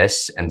at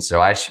this, and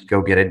so I should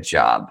go get a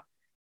job.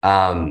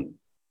 But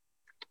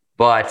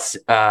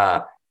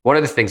one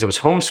of the things, I was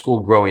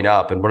homeschooled growing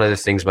up, and one of the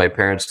things my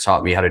parents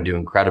taught me how to do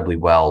incredibly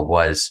well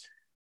was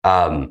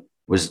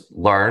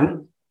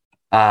learn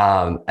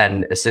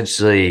and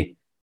essentially,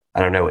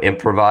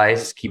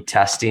 improvise, keep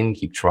testing,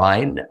 keep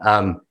trying.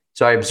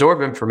 So I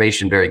absorb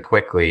information very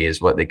quickly is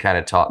what they kind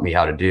of taught me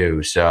how to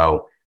do.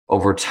 So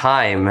over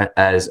time,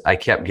 as I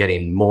kept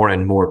getting more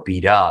and more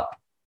beat up,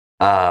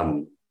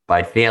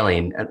 by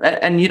failing.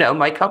 And,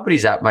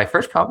 my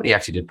first company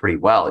actually did pretty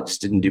well. It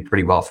just didn't do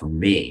pretty well for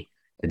me.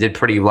 It did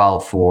pretty well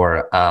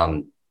for,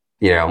 a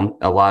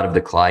lot of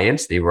the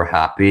clients. They were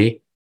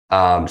happy.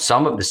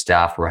 Some of the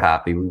staff were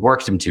happy. We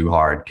worked them too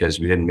hard because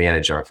we didn't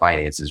manage our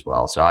finances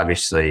well. So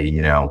obviously,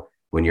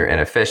 when you're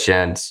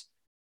inefficient,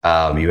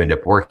 you end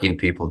up working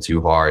people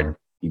too hard.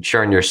 You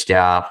churn your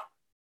staff,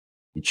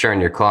 you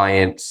churn your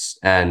clients,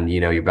 and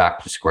you're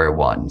back to square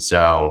one.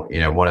 So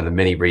one of the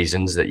many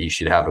reasons that you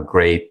should have a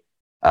great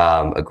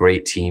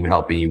team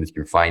helping you with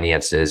your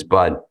finances.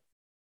 But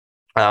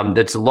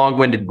that's a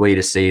long-winded way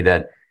to say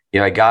that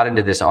I got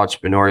into this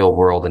entrepreneurial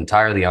world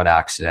entirely on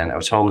accident. I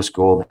was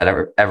homeschooled,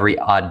 had every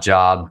odd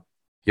job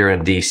here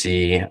in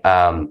DC.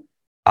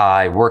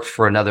 I worked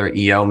for another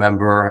EO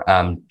member,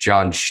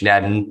 John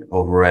Schneiden,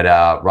 over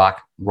at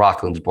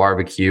Rockland's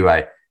Barbecue.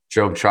 I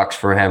drove trucks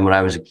for him when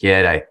I was a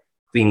kid. I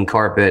cleaned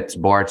carpets,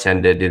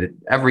 bartended, did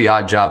every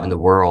odd job in the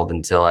world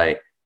until I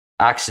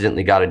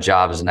accidentally got a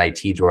job as an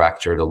IT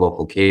director at a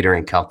local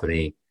catering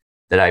company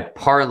that I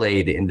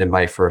parlayed into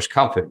my first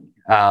company.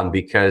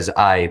 Because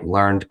I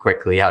learned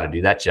quickly how to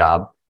do that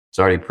job. I was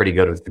already pretty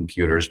good with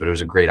computers, but it was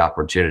a great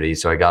opportunity.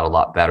 So I got a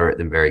lot better at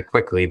them very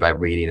quickly by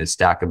reading a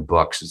stack of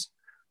books as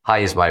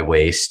high as my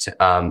waist.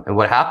 And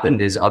what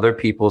happened is other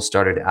people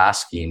started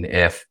asking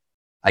if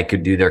I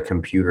could do their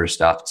computer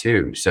stuff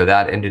too. So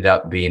that ended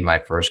up being my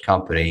first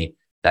company,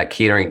 that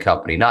catering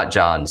company, not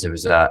John's. It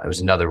was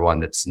another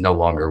one that's no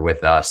longer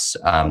with us,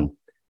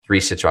 Three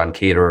Citron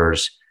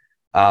Caterers.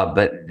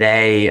 But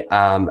they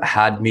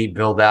had me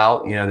build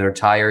out, their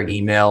entire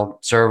email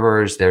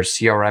servers, their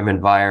CRM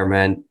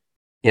environment.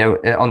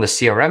 On the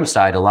CRM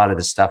side, a lot of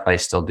the stuff I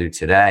still do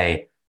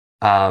today.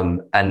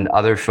 And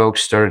other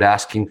folks started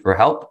asking for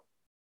help,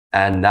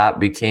 and that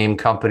became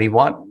Company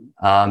One.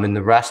 And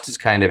the rest is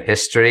kind of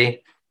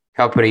history.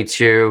 Company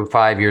Two,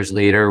 5 years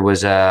later,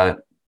 was a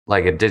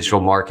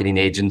digital marketing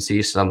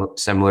agency,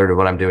 similar to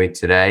what I'm doing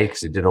today,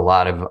 because it did a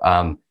lot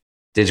of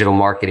digital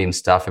marketing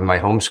stuff in my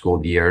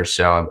homeschooled years.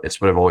 So it's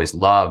what I've always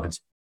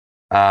loved.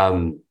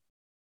 I've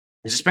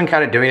just been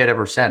kind of doing it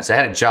ever since. I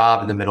had a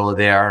job in the middle of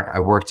there. I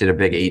worked at a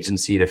big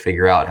agency to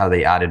figure out how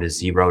they added a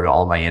zero to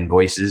all my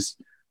invoices.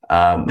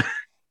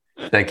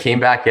 I came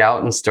back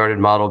out and started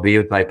Model B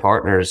with my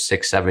partners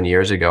 6-7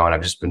 years ago, and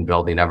I've just been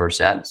building ever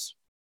since.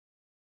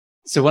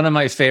 So one of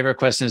my favorite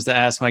questions to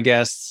ask my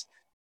guests,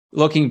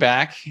 looking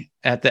back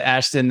at the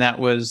Ashtan that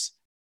was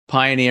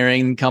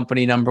pioneering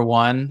company number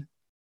one,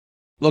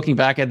 looking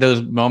back at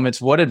those moments,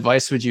 what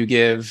advice would you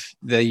give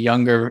the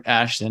younger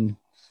Ashtan?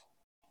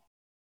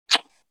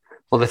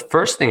 Well, the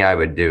first thing I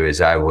would do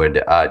is I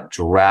would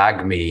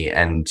drag me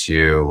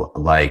into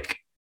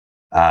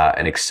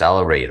an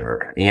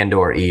accelerator and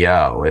or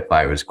EO if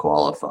I was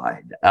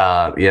qualified.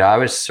 I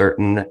was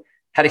certain,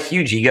 had a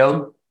huge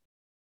ego,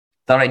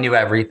 thought I knew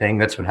everything.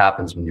 That's what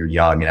happens when you're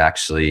young. And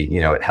actually,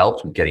 it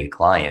helped with getting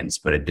clients,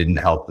 but it didn't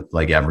help with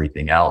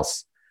everything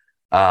else.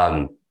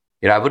 I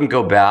wouldn't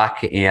go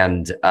back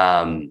and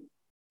I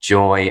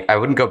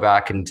wouldn't go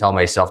back and tell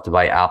myself to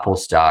buy Apple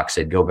stocks.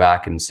 I'd go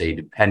back and say,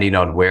 depending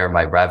on where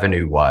my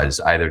revenue was,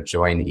 either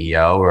join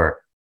EO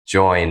or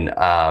join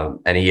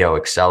an EO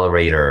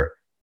accelerator,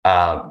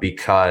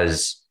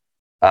 because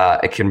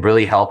it can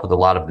really help with a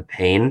lot of the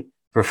pain.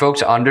 For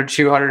folks under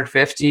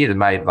 250, then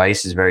my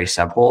advice is very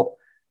simple.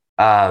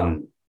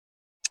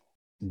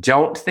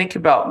 Don't think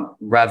about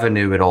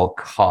revenue at all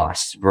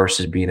costs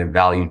versus being a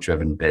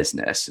value-driven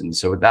business. And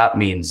so what that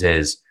means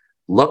is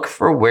look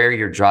for where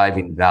you're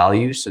driving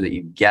value so that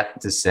you get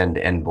to send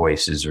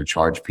invoices or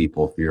charge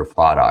people for your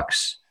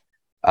products.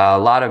 A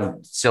lot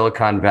of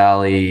Silicon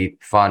Valley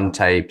fund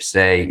types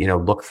say,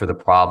 look for the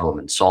problem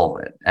and solve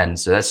it. And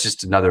so that's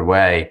just another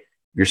way.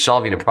 You're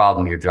solving a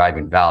problem, you're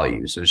driving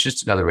value. So it's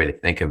just another way to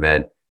think of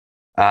it.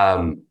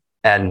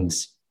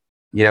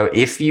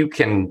 If you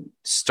can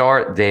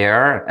start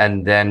there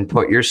and then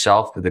put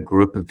yourself with a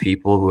group of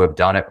people who have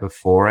done it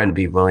before and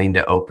be willing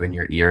to open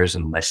your ears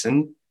and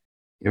listen.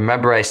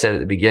 Remember I said at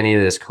the beginning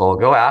of this call,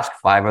 go ask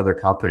 5 other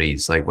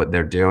companies what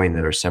they're doing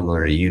that are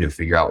similar to you to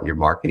figure out what your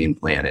marketing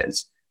plan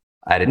is.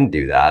 I didn't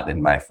do that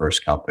in my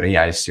first company.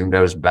 I assumed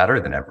I was better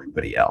than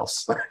everybody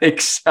else.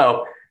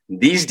 So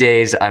these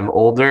days I'm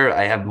older.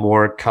 I have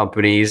more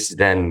companies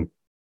than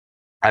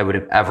I would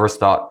have ever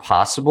thought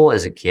possible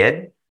as a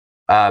kid.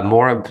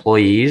 More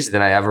employees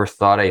than I ever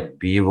thought I'd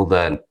be able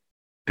to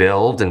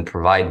build and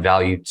provide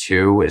value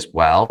to as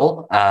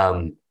well.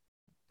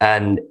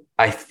 And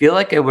I feel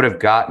like I would have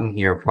gotten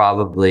here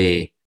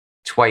probably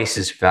twice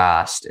as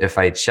fast if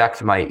I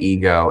checked my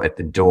ego at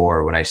the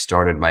door when I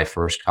started my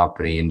first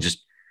company and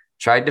just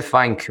tried to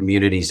find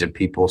communities of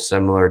people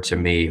similar to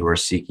me who are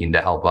seeking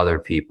to help other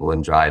people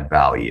and drive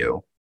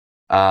value.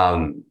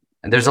 And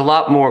there's a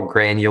lot more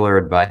granular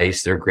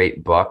advice. They're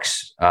great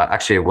books.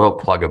 Actually, I will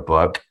plug a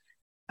book.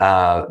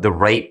 The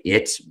Right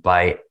It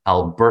by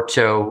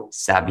Alberto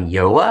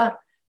Saviola.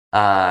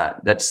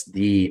 That's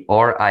the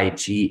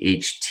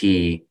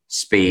RIGHT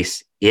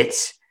space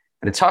it.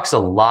 And it talks a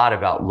lot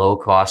about low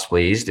cost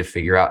ways to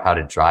figure out how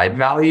to drive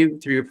value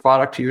through your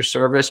product or your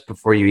service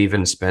before you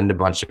even spend a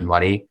bunch of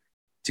money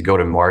to go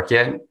to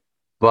market.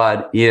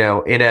 But,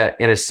 in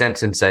a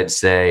sentence, I'd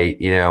say,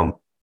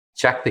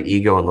 check the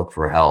ego and look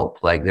for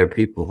help. Like, there are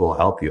people who will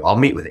help you. I'll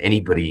meet with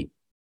anybody,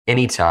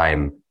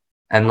 anytime.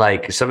 And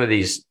like, some of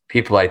these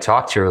people I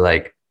talk to are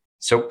like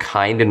so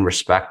kind and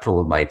respectful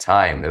of my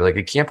time. They're like,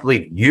 I can't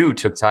believe you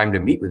took time to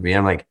meet with me. And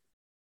I'm like,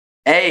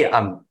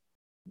 I'm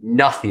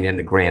nothing in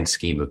the grand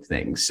scheme of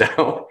things.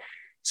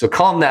 So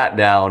calm that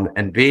down.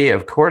 And B,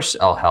 of course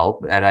I'll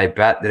help. And I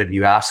bet that if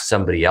you ask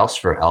somebody else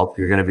for help,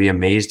 you're going to be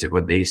amazed at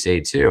what they say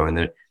too.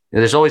 And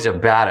there's always a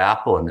bad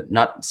apple, and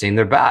not saying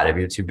they're bad. If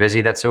you're too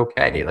busy, that's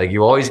okay. Like,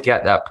 you always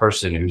get that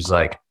person who's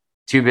like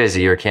too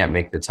busy or can't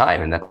make the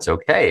time. And that's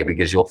okay,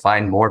 because you'll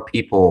find more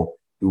people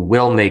who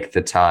will make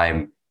the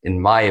time, in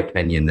my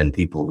opinion, than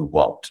people who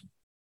won't.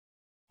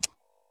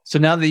 So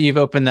now that you've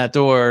opened that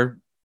door,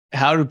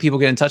 how do people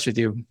get in touch with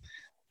you?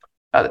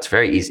 That's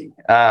very easy.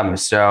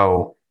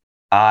 So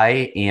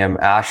I am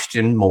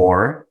Ashtan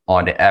Moore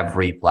on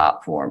every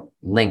platform: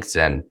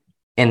 LinkedIn,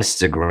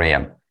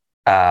 Instagram.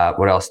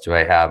 What else do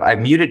I have? I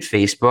muted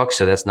Facebook,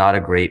 so that's not a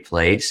great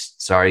place.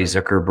 Sorry,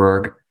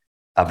 Zuckerberg.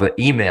 But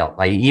email.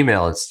 My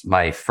email is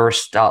my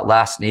first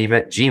last name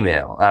at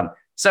Gmail.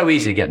 So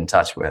easy to get in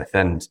touch with.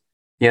 And,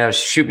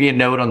 shoot me a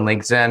note on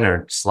LinkedIn,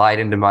 or slide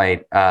into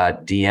my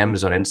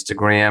DMs on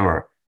Instagram,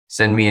 or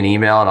send me an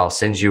email and I'll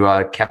send you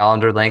a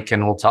calendar link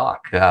and we'll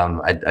talk.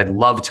 I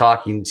love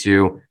talking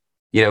to,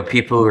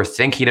 people who are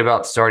thinking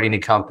about starting a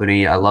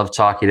company. I love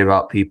talking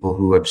about people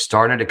who have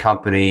started a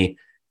company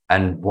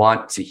and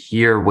want to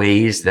hear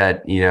ways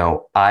that,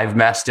 I've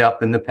messed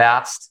up in the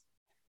past.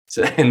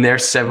 So in their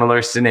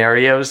similar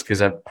scenarios,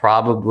 because I've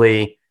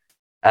probably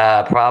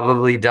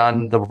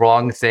done the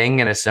wrong thing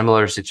in a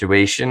similar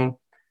situation.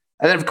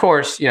 And then, of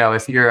course,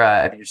 if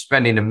you're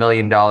spending $1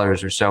 million or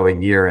so a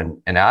year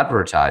in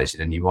advertising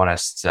and you want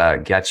us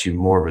to get you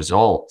more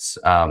results,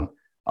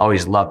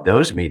 always love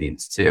those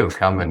meetings too.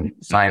 Come and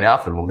sign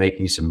up and we'll make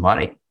you some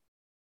money.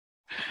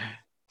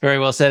 Very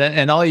well said.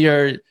 And all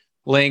your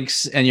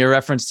links and your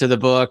reference to the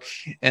book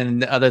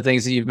and other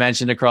things that you've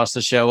mentioned across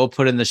the show, we'll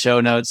put in the show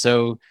notes.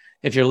 So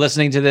if you're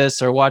listening to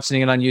this or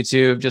watching it on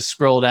YouTube, just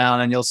scroll down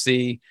and you'll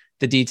see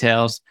the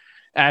details.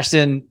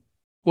 Ashtan,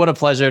 what a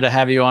pleasure to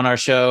have you on our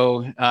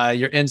show.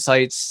 Your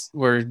insights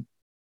were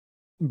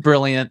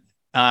brilliant.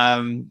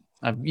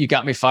 You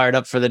got me fired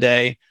up for the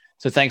day.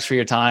 So thanks for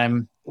your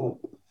time.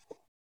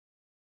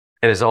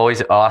 It is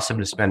always awesome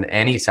to spend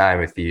any time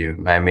with you,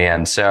 my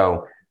man.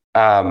 So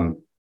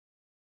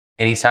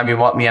anytime you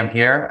want me, I'm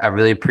here. I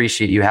really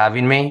appreciate you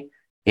having me.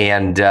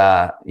 And,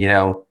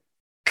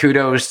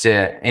 kudos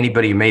to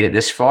anybody who made it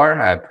this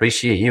far. I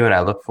appreciate you, and I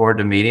look forward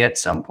to meeting you at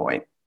some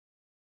point.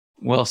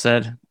 Well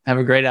said. Have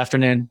a great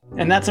afternoon.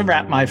 And that's a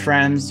wrap, my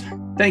friends.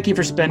 Thank you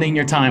for spending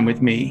your time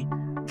with me.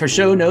 For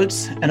show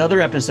notes and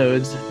other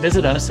episodes,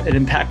 visit us at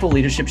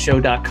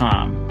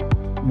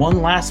impactfulleadershipshow.com.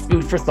 One last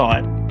food for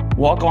thought: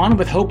 walk on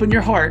with hope in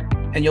your heart,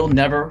 and you'll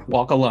never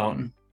walk alone.